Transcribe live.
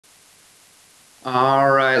All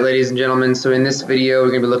right, ladies and gentlemen, so in this video, we're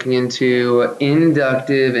going to be looking into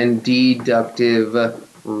inductive and deductive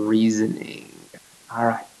reasoning. All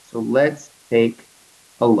right, so let's take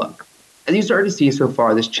a look. As you start to see so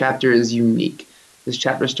far, this chapter is unique. This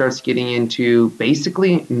chapter starts getting into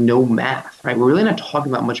basically no math, right? We're really not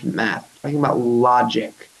talking about much math. We're talking about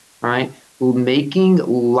logic, right? We're making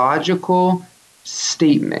logical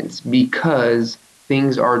statements because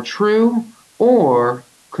things are true or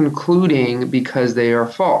concluding because they are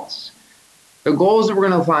false. The goals that we're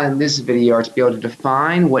going to find in this video are to be able to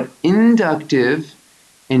define what inductive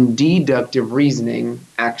and deductive reasoning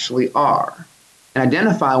actually are, and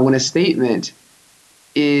identify when a statement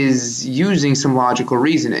is using some logical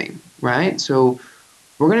reasoning, right? So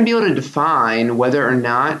we're going to be able to define whether or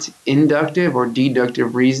not inductive or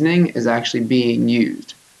deductive reasoning is actually being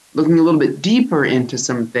used. Looking a little bit deeper into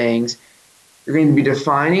some things, you're going to be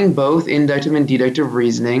defining both inductive and deductive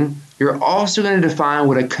reasoning. You're also going to define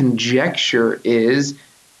what a conjecture is,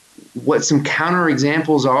 what some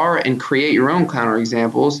counterexamples are, and create your own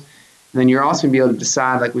counterexamples. And then you're also going to be able to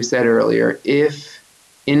decide, like we said earlier, if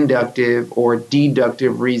inductive or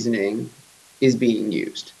deductive reasoning is being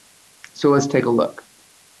used. So let's take a look.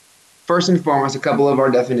 First and foremost, a couple of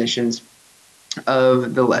our definitions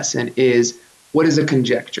of the lesson is, what is a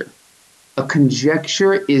conjecture? A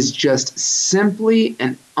conjecture is just simply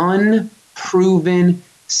an unproven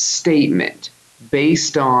statement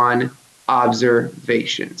based on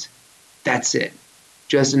observations. That's it.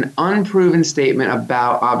 Just an unproven statement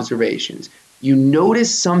about observations. You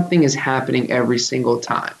notice something is happening every single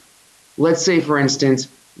time. Let's say, for instance,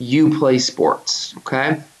 you play sports,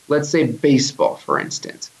 okay? Let's say baseball, for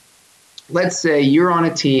instance. Let's say you're on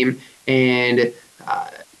a team and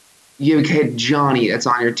you had Johnny that's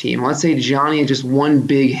on your team. Let's say Johnny is just one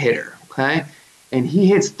big hitter, okay? And he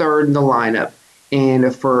hits third in the lineup.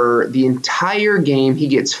 And for the entire game, he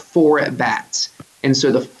gets 4 at-bats. And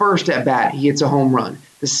so the first at-bat, he hits a home run.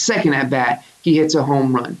 The second at-bat, he hits a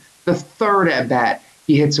home run. The third at-bat,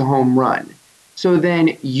 he hits a home run. So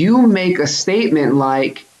then you make a statement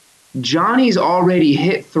like, Johnny's already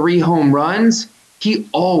hit 3 home runs. He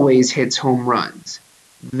always hits home runs.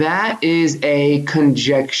 That is a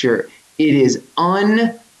conjecture. It is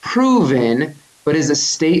unproven, but is a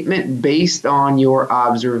statement based on your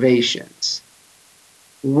observations.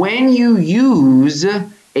 When you use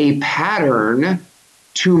a pattern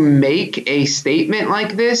to make a statement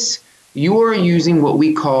like this, you are using what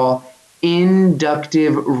we call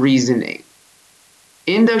inductive reasoning.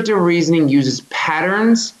 Inductive reasoning uses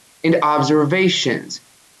patterns and observations.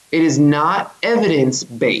 It is not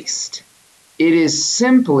evidence-based. It is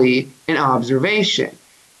simply an observation.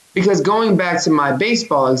 Because going back to my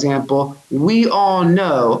baseball example, we all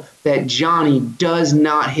know that Johnny does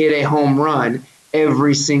not hit a home run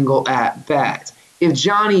every single at-bat. If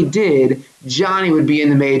Johnny did, Johnny would be in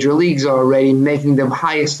the major leagues already, making the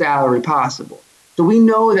highest salary possible. So we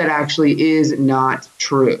know that actually is not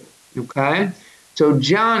true, okay? So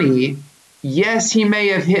Johnny, yes, he may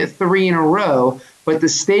have hit 3 in a row, but the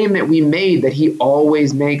statement we made that he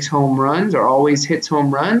always makes home runs or always hits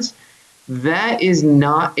home runs, that is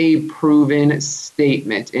not a proven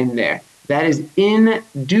statement in there. That is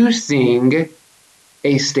inducing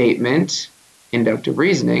a statement, inductive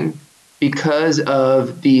reasoning, because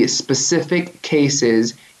of the specific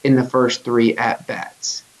cases in the first 3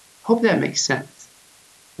 at-bats. Hope that makes sense.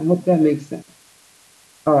 I hope that makes sense.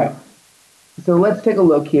 All right, so let's take a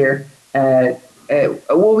look here at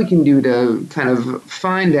what we can do to kind of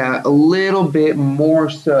find out a little bit more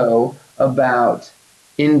so about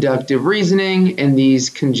inductive reasoning and these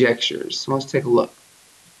conjectures. So let's take a look.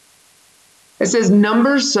 It says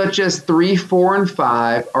numbers such as 3, 4, and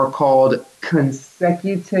 5 are called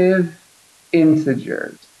consecutive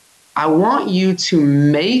integers. I want you to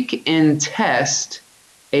make and test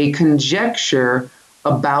a conjecture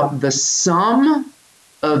about the sum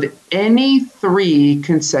of any 3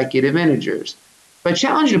 consecutive integers. So I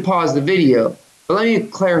challenge you to pause the video, but let me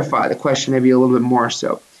clarify the question maybe a little bit more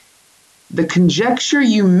so. The conjecture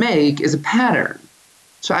you make is a pattern.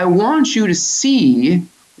 So I want you to see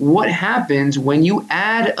what happens when you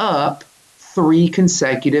add up 3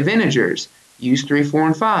 consecutive integers. Use 3, 4,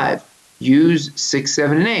 and 5. Use 6,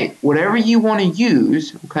 7, and 8. Whatever you want to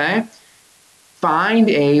use, okay? Find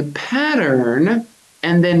a pattern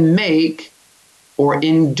and then make or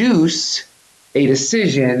induce a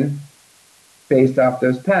decision based off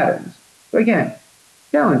those patterns. So again,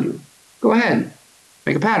 challenge you. Go ahead,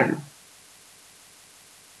 make a pattern.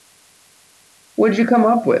 What did you come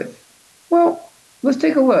up with? Well, let's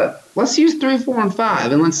take a look. Let's use 3, 4, and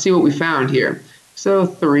 5, and let's see what we found here. So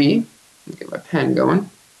 3, let's get my pen going.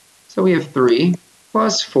 So we have 3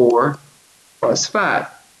 plus 4 plus 5.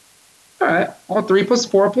 All right, well, 3 plus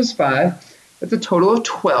 4 plus 5, that's a total of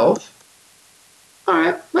 12. All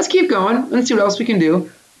right, let's keep going. Let's see what else we can do.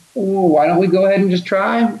 Ooh, why don't we go ahead and just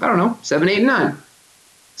try, I don't know, 7, 8, and 9.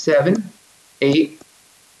 7, 8,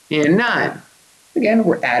 and 9. Again,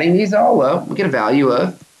 we're adding these all up. We get a value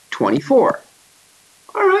of 24.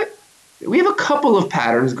 All right, we have a couple of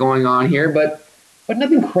patterns going on here, but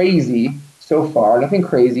nothing crazy so far. Nothing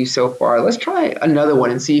crazy so far. Let's try another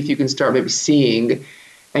one and see if you can start maybe seeing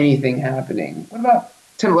anything happening. What about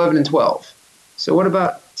 10, 11, and 12? So what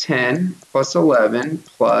about 10 plus 11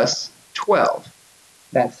 plus 12?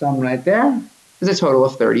 That sum right there is a total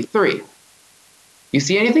of 33. You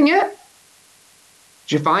see anything yet?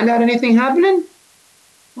 Did you find out anything happening?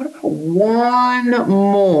 What about one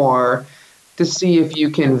more to see if you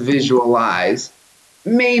can visualize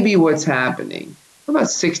maybe what's happening? What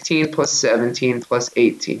about 16 plus 17 plus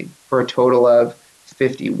 18 for a total of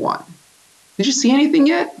 51? Did you see anything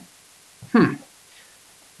yet? I'm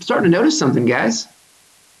starting to notice something, guys.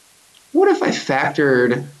 What if I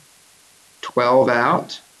factored 12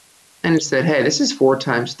 out and said, hey, this is 4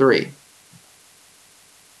 times 3?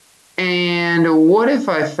 And what if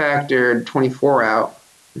I factored 24 out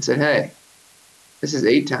and said, hey, this is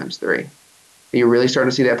 8 times 3? Are you really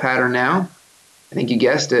starting to see that pattern now? I think you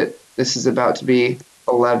guessed it. This is about to be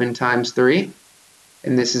 11 times 3,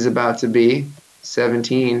 and this is about to be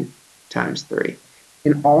 17 times 3.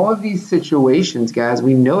 In all of these situations, guys,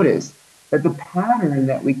 we notice that the pattern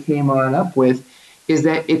that we came on up with is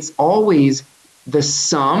that it's always the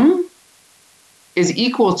sum is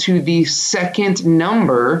equal to the second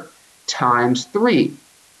number times 3.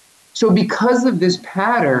 So because of this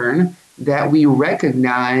pattern that we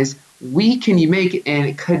recognize, we can make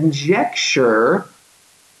a conjecture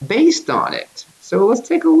based on it. So let's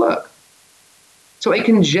take a look. So a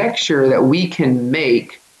conjecture that we can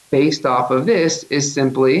make based off of this is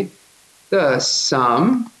simply the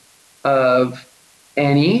sum of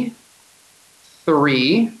any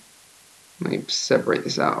 3, let me separate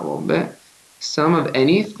this out a little bit, sum of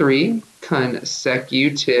any 3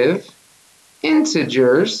 consecutive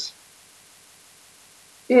integers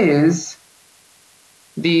is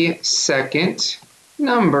the second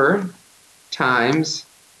number times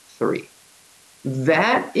 3.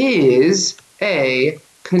 That is a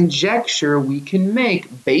conjecture we can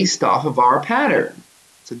make based off of our pattern.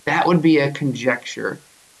 So that would be a conjecture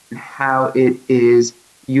and how it is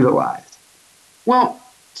utilized. Well,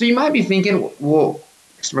 so you might be thinking, well,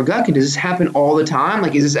 Mr. McGuckin, does this happen all the time?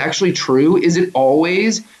 Like, is this actually true? Is it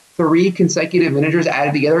always 3 consecutive integers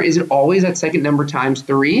added together? Is it always that second number times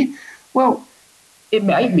 3? Well, it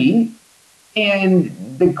might be.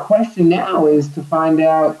 And the question now is to find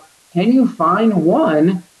out, can you find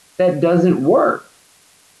one that doesn't work?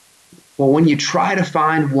 Well, when you try to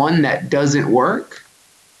find one that doesn't work,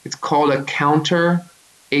 it's called a counter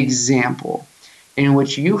example, in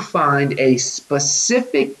which you find a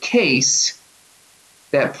specific case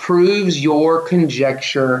that proves your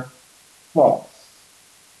conjecture false.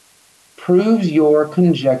 Proves your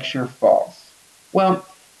conjecture false. Well,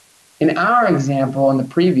 in our example, in the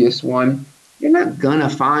previous one, you're not gonna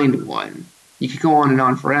find one. You could go on and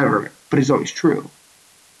on forever, but it's always true.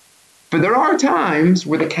 But there are times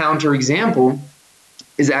where the counterexample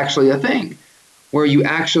is actually a thing, where you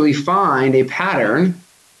actually find a pattern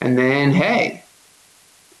and then, hey,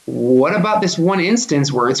 what about this one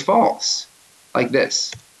instance where it's false? Like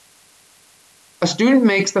this. A student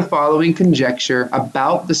makes the following conjecture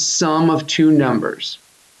about the sum of 2 numbers.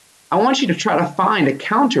 I want you to try to find a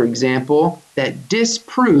counterexample that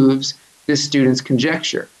disproves this student's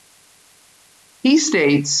conjecture. He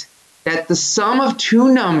states that the sum of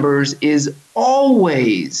 2 numbers is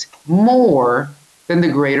always more than the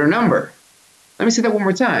greater number. Let me say that one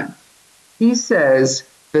more time. He says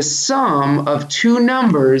the sum of 2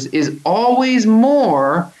 numbers is always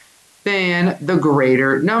more than the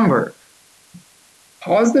greater number.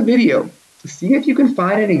 Pause the video to see if you can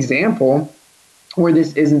find an example where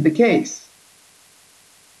this isn't the case.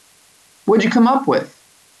 What'd you come up with?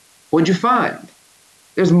 What'd you find?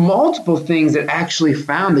 There's multiple things that actually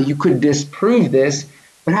found that you could disprove this,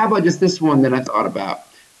 but how about just this one that I thought about?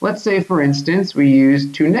 Let's say, for instance, we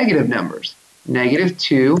use 2 negative numbers,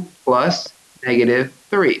 -2 plus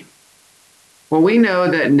 -3. Well, we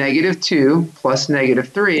know that -2 plus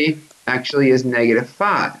 -3 actually is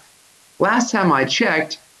 -5. Last time I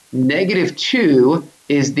checked, -2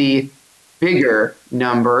 is the bigger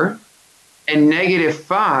number, and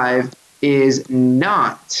 -5 is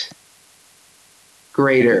not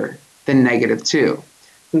greater than -2.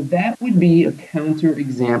 So that would be a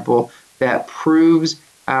counterexample that proves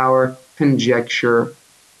our conjecture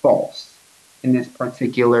false in this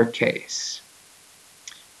particular case.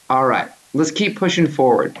 All right, let's keep pushing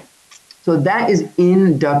forward. So that is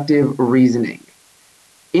inductive reasoning.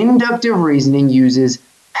 Inductive reasoning uses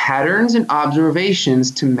patterns and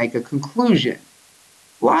observations to make a conclusion.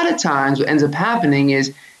 A lot of times what ends up happening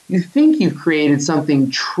is you think you've created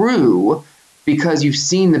something true because you've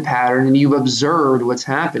seen the pattern and you've observed what's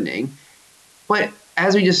happening. But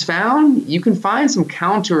as we just found, you can find some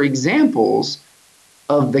counter examples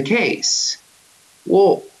of the case.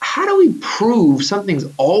 Well, how do we prove something's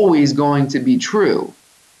always going to be true?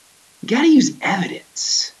 You got to use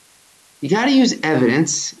evidence. You got to use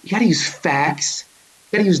evidence. You got to use facts.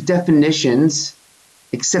 You got to use definitions,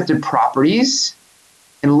 accepted properties,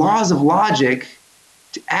 and laws of logic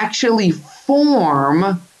to actually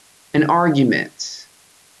form an argument.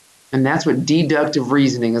 And that's what deductive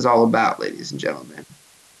reasoning is all about, ladies and gentlemen.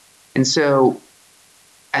 And so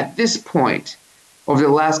at this point, over the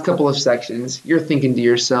last couple of sections, you're thinking to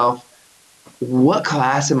yourself, what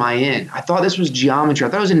class am I in? I thought this was geometry. I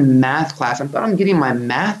thought I was in math class. I thought I'm getting my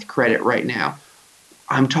math credit right now.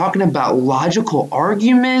 I'm talking about logical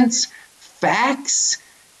arguments, facts,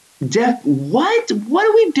 what do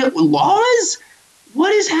we do? Laws?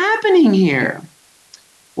 What is happening here?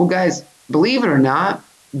 Well, guys, believe it or not,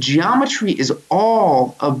 geometry is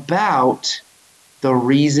all about the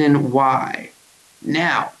reason why.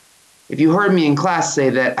 Now, if you heard me in class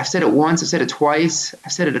say that, I've said it once, I've said it twice,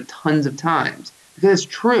 I've said it tons of times, because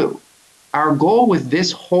it's true. Our goal with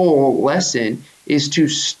this whole lesson is to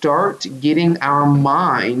start getting our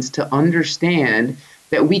minds to understand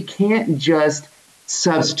that we can't just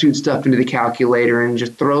substitute stuff into the calculator and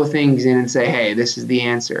just throw things in and say, hey, this is the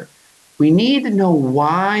answer. We need to know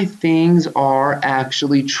why things are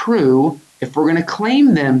actually true if we're going to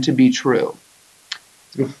claim them to be true.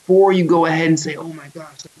 So before you go ahead and say, oh my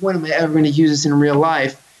gosh, when am I ever going to use this in real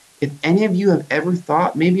life? If any of you have ever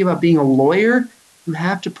thought maybe about being a lawyer, you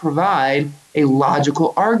have to provide a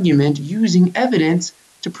logical argument using evidence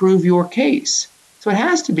to prove your case. So it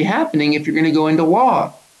has to be happening if you're going to go into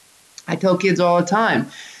law. I tell kids all the time,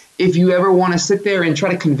 if you ever want to sit there and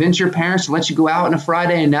try to convince your parents to let you go out on a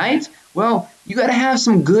Friday night, well, you got to have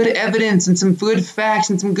some good evidence and some good facts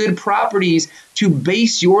and some good properties to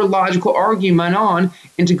base your logical argument on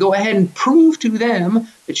and to go ahead and prove to them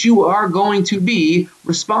that you are going to be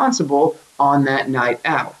responsible on that night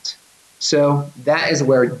out. So that is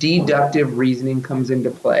where deductive reasoning comes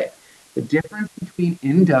into play. The difference between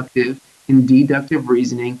inductive and deductive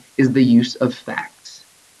reasoning is the use of facts.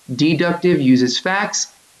 Deductive uses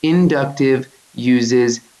facts, inductive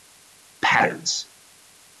uses patterns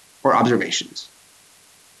or observations.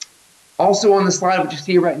 Also on the slide, what you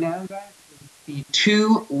see right now, guys, is the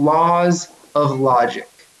two laws of logic.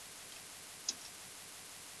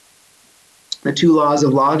 The two laws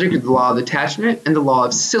of logic are the law of attachment and the law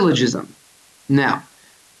of syllogism. Now,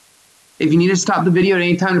 if you need to stop the video at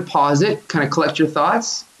any time to pause it, kind of collect your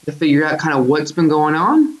thoughts, to figure out kind of what's been going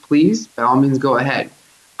on, please, by all means, go ahead.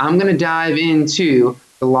 I'm going to dive into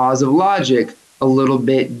the laws of logic a little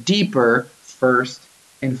bit deeper first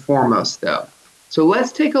and foremost, though. So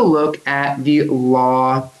let's take a look at the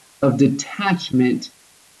law of detachment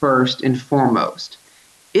first and foremost.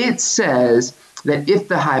 It says that if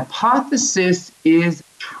the hypothesis is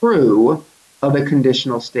true of a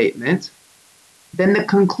conditional statement, then the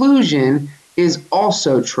conclusion is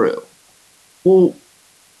also true. Well,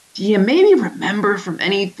 do you maybe remember from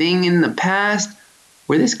anything in the past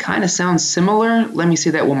where this kind of sounds similar? Let me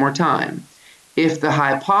say that one more time. If the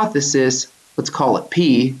hypothesis, let's call it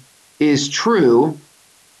P, is true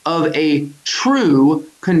of a true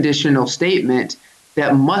conditional statement,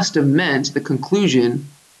 that must have meant the conclusion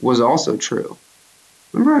was also true.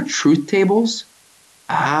 Remember our truth tables?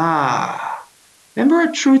 Remember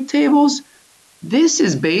our truth tables? This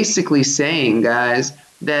is basically saying, guys,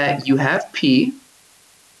 that you have P,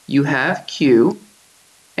 you have Q,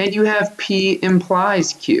 and you have P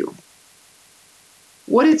implies Q.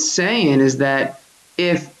 What it's saying is that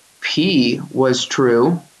if P was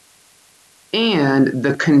true and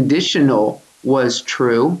the conditional was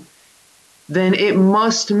true, then it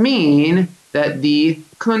must mean that the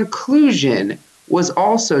conclusion was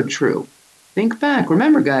also true. Think back.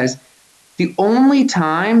 Remember, guys, the only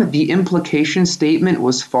time the implication statement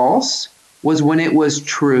was false was when it was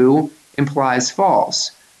true implies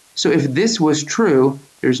false. So if this was true,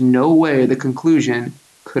 there's no way the conclusion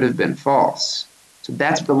could have been false. So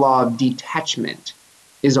that's what the law of detachment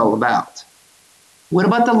is all about. What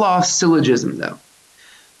about the law of syllogism, though?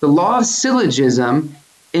 The law of syllogism,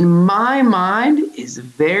 in my mind, is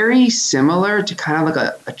very similar to kind of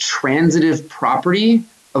like a transitive property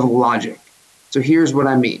of logic. So here's what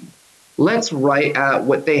I mean. Let's write out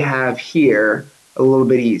what they have here a little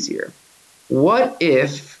bit easier. What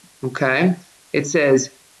if, okay, it says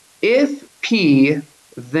if P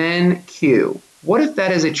then Q. What if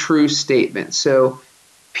that is a true statement? So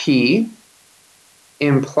P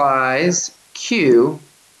implies Q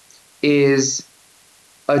is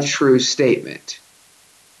a true statement.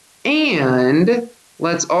 And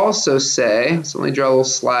let's also say, so let me draw a little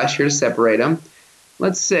slash here to separate them.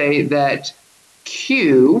 Let's say that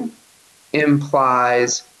Q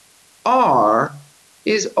implies R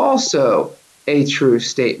is also a true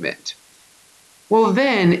statement. Well,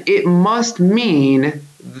 then it must mean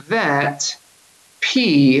that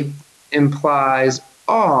P implies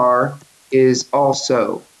R is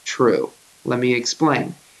also true. Let me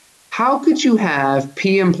explain. How could you have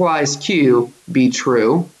P implies Q be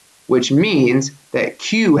true, which means that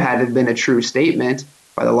Q had to have been a true statement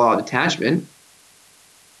by the law of detachment,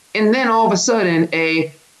 and then all of a sudden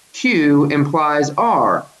a Q implies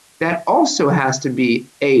R? That also has to be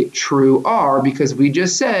a true R because we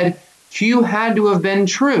just said Q had to have been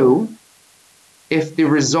true if the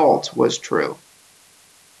result was true.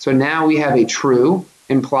 So now we have a true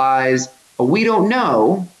implies a we don't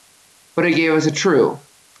know, but it gave us a true.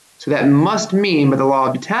 So that must mean by the law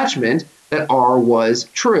of detachment that R was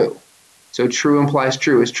true. So true implies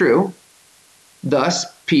true is true. Thus,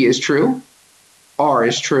 P is true, R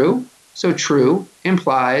is true, so true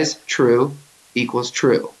implies true equals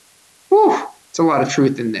true. Whew, it's a lot of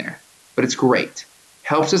truth in there, but it's great.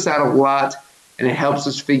 Helps us out a lot, and it helps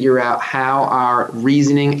us figure out how our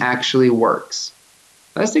reasoning actually works.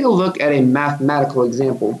 Let's take a look at a mathematical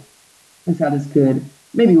example. That's how this could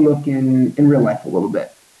maybe look in real life a little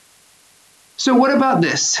bit. So what about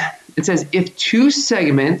this? It says if two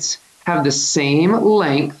segments have the same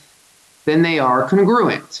length, then they are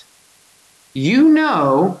congruent. You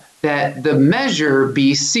know that the measure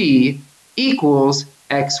BC equals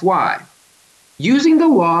XY. Using the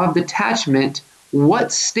law of detachment,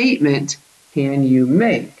 what statement can you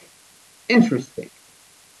make? Interesting.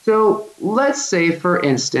 So let's say, for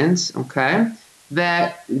instance, okay,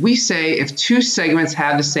 that we say if two segments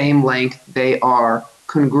have the same length, they are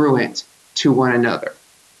congruent to one another.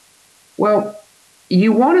 Well,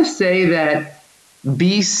 you want to say that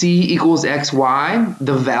BC equals XY,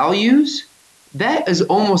 the values, that is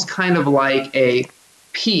almost kind of like a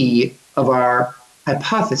P of our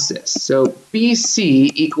hypothesis. So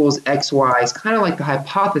BC equals XY is kind of like the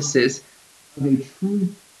hypothesis of a true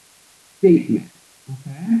statement.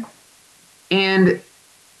 Okay? And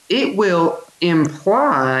it will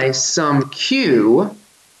imply some Q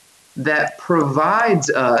that provides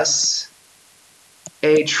us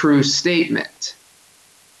a true statement.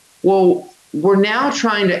 Well, we're now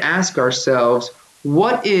trying to ask ourselves,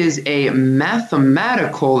 what is a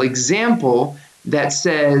mathematical example that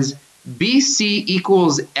says BC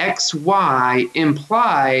equals XY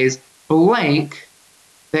implies blank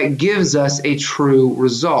that gives us a true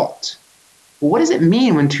result? Well, what does it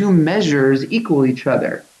mean when two measures equal each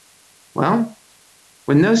other? Well,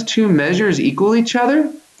 when those two measures equal each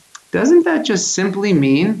other, doesn't that just simply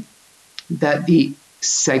mean that the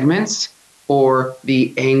segments or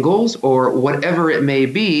the angles or whatever it may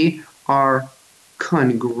be are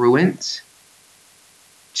congruent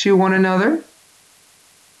to one another,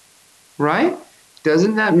 right?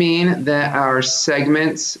 Doesn't that mean that our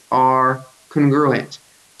segments are congruent?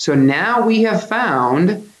 So now we have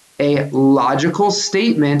found a logical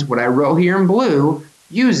statement, what I wrote here in blue,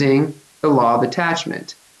 using the law of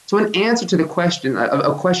attachment. So an answer to the question,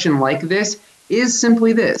 a question like this is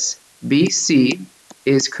simply this: BC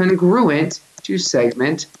is congruent to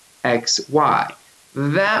segment XY.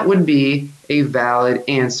 That would be a valid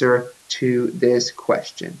answer to this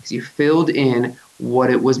question because you filled in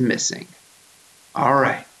what it was missing. All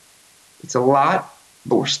right, it's a lot,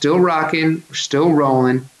 but we're still rocking, we're still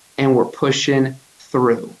rolling, and we're pushing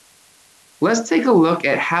through. Let's take a look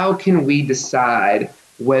at how can we decide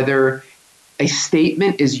whether a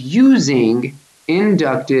statement is using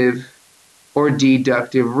inductive or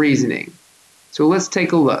deductive reasoning. So let's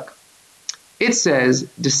take a look. It says,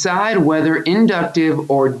 decide whether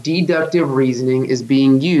inductive or deductive reasoning is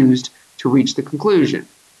being used to reach the conclusion.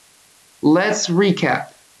 Let's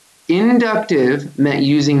recap. Inductive meant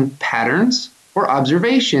using patterns or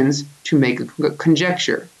observations to make a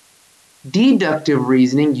conjecture. Deductive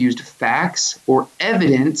reasoning used facts or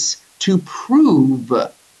evidence to prove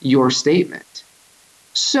your statement.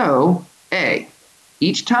 So, A,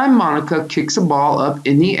 each time Monica kicks a ball up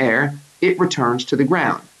in the air, it returns to the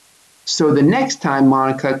ground. So the next time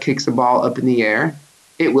Monica kicks a ball up in the air,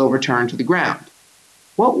 it will return to the ground.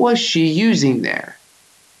 What was she using there?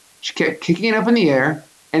 She kept kicking it up in the air,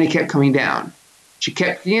 and it kept coming down. She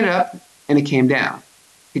kept kicking it up, and it came down.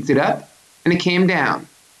 Kicked it up, and it came down.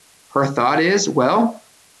 Her thought is, well,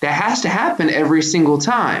 that has to happen every single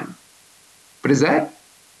time. But is that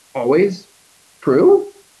always true?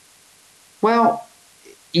 Well,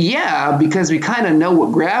 yeah, because we kind of know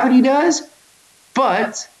what gravity does,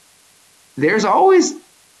 but there's always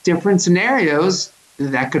different scenarios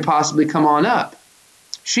that could possibly come on up.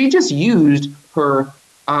 She just used her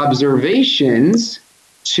observations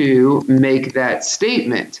to make that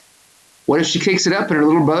statement. What if she kicks it up and her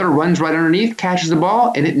little brother runs right underneath, catches the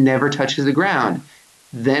ball, and it never touches the ground?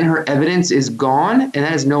 Then her evidence is gone, and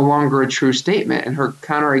that is no longer a true statement, and her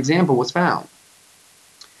counterexample was found.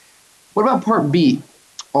 What about part B?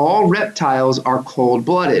 All reptiles are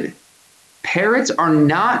cold-blooded. Parrots are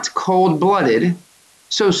not cold-blooded,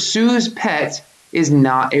 so Sue's pet is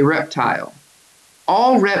not a reptile.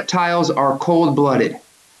 All reptiles are cold-blooded.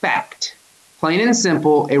 Fact. Plain and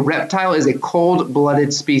simple, a reptile is a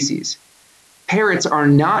cold-blooded species. Parrots are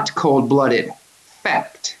not cold-blooded.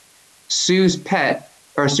 Fact. Sue's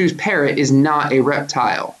parrot is not a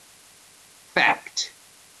reptile. Fact.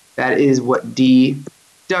 That is what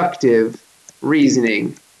deductive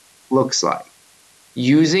reasoning looks like.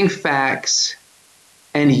 Using facts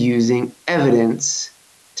and using evidence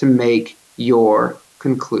to make your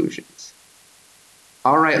conclusions.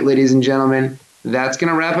 All right, ladies and gentlemen, that's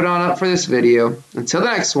going to wrap it on up for this video. Until the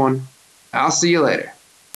next one, I'll see you later.